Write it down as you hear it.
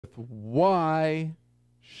Why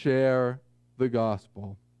share the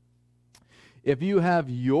gospel? If you have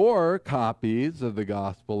your copies of the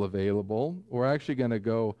gospel available, we're actually going to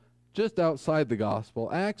go just outside the gospel.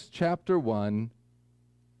 Acts chapter 1,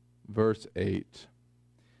 verse 8.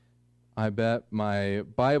 I bet my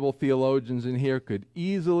Bible theologians in here could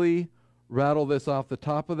easily rattle this off the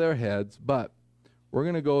top of their heads, but we're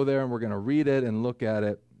going to go there and we're going to read it and look at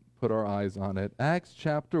it, put our eyes on it. Acts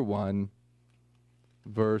chapter 1,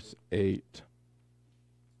 verse 8.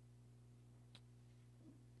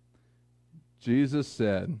 Jesus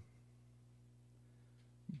said,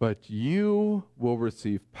 "But you will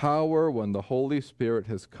receive power when the Holy Spirit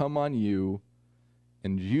has come on you,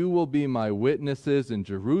 and you will be my witnesses in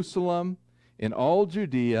Jerusalem, in all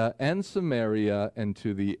Judea and Samaria, and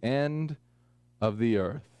to the end of the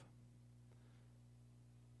earth."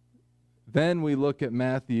 Then we look at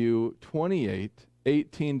Matthew 28,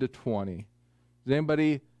 18 to 20. Can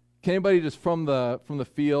anybody just from the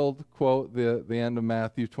field quote the end of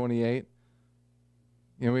Matthew 28?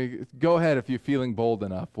 Go ahead if you're feeling bold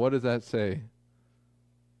enough. What does that say?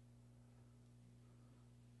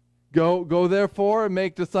 Go therefore and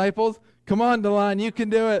make disciples. Come on, Delon, you can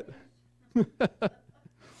do it.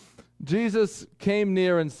 Jesus came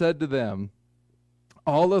near and said to them,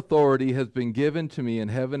 "All authority has been given to me in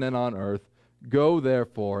heaven and on earth. Go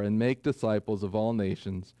therefore and make disciples of all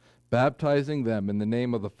nations, baptizing them in the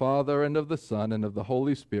name of the Father and of the Son and of the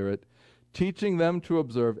Holy Spirit, teaching them to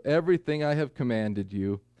observe everything I have commanded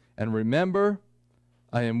you. And remember,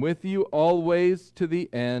 I am with you always to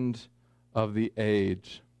the end of the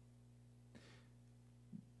age."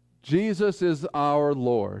 Jesus is our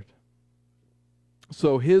Lord,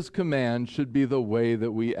 so his command should be the way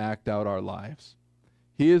that we act out our lives.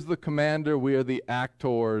 He is the commander, we are the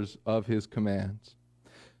actors of his commands.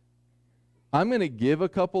 I'm going to give a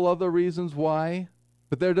couple other reasons why,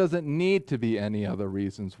 but there doesn't need to be any other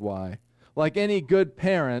reasons why. Like any good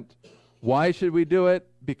parent, why should we do it?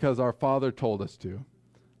 Because our Father told us to.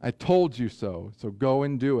 I told you so, so go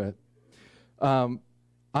and do it.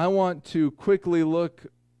 I want to quickly look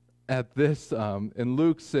at this in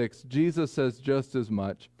Luke 6. Jesus says just as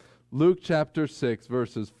much. Luke chapter 6,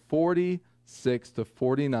 verses 46 to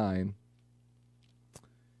 49.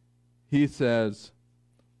 He says,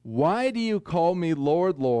 "Why do you call me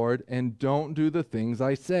Lord, Lord, and don't do the things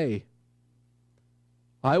I say?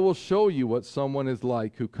 I will show you what someone is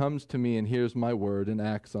like who comes to me and hears my word and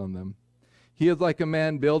acts on them. He is like a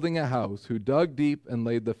man building a house who dug deep and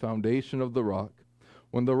laid the foundation of the rock.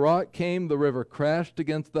 When the rock came, the river crashed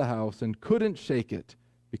against the house and couldn't shake it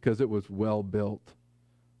because it was well built.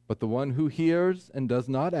 But the one who hears and does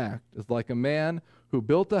not act is like a man who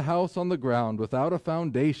built a house on the ground without a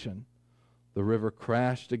foundation. The river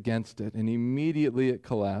crashed against it, and immediately it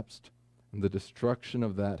collapsed, and the destruction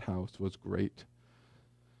of that house was great."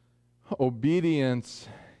 Obedience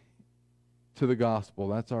to the gospel,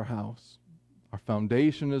 that's our house. Our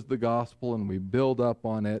foundation is the gospel, and we build up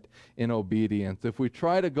on it in obedience. If we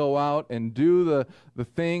try to go out and do the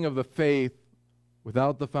thing of the faith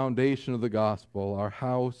without the foundation of the gospel, our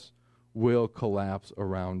house will collapse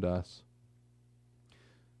around us.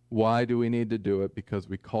 Why do we need to do it? Because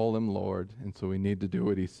we call him Lord, and so we need to do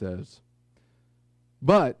what he says.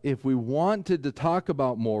 But if we wanted to talk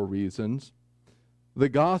about more reasons, the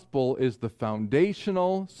gospel is the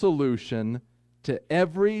foundational solution to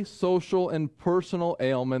every social and personal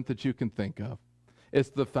ailment that you can think of. It's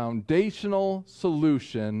the foundational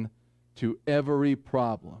solution to every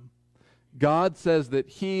problem. God says that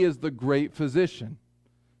he is the great physician,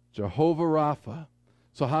 Jehovah Rapha.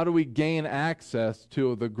 So how do we gain access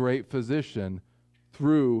to the great physician?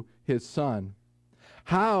 Through his Son.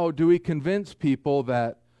 How do we convince people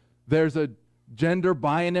that there's a gender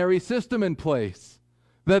binary system in place?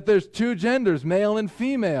 That there's two genders, male and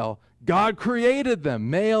female. God created them,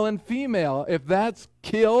 male and female. If that's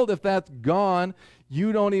killed, if that's gone,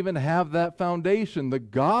 you don't even have that foundation. The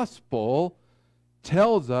gospel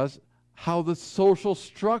tells us how the social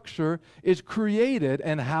structure is created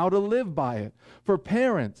and how to live by it. For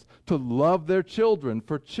parents to love their children,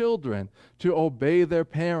 for children to obey their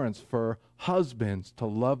parents, for husbands to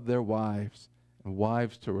love their wives, and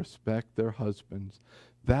wives to respect their husbands.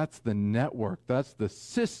 That's the network. That's the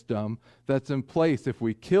system that's in place. If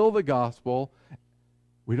we kill the gospel,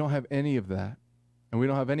 we don't have any of that. And we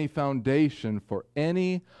don't have any foundation for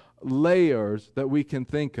any layers that we can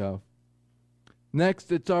think of.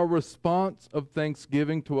 Next, it's our response of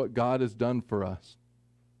thanksgiving to what God has done for us.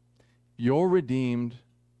 You're redeemed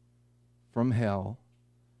from hell,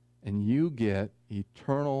 and you get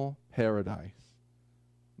eternal paradise.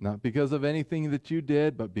 Not because of anything that you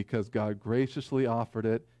did, but because God graciously offered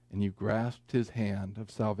it and you grasped his hand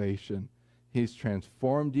of salvation. He's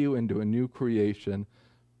transformed you into a new creation.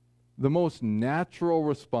 The most natural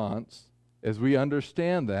response, as we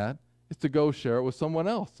understand that, is to go share it with someone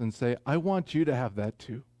else and say, I want you to have that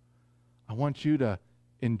too. I want you to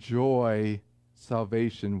enjoy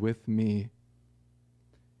salvation with me.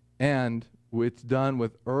 And it's done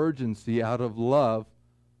with urgency out of love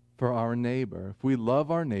for our neighbor. If we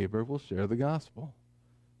love our neighbor, we'll share the gospel.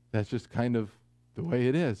 That's just kind of the way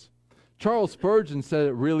it is. Charles Spurgeon said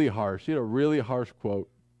it really harsh. He had a really harsh quote.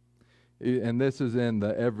 And this is in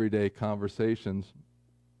the Everyday Conversations.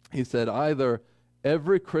 He said, either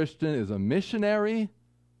every Christian is a missionary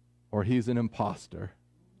or he's an imposter.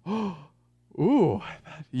 Ooh,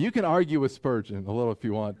 you can argue with Spurgeon a little if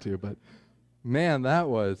you want to, but man, that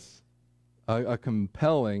was a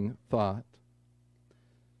compelling thought.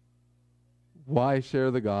 Why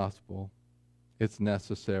share the gospel? It's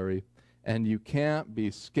necessary. And you can't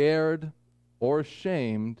be scared or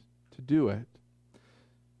ashamed to do it.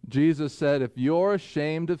 Jesus said, if you're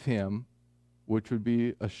ashamed of him, which would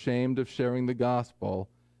be ashamed of sharing the gospel,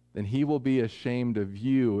 then he will be ashamed of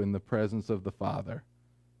you in the presence of the Father.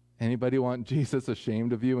 Anybody want Jesus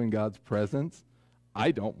ashamed of you in God's presence?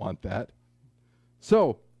 I don't want that.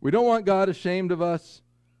 So, we don't want God ashamed of us.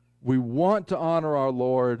 We want to honor our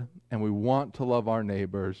Lord, and we want to love our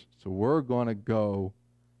neighbors. So we're going to go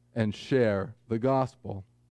and share the gospel.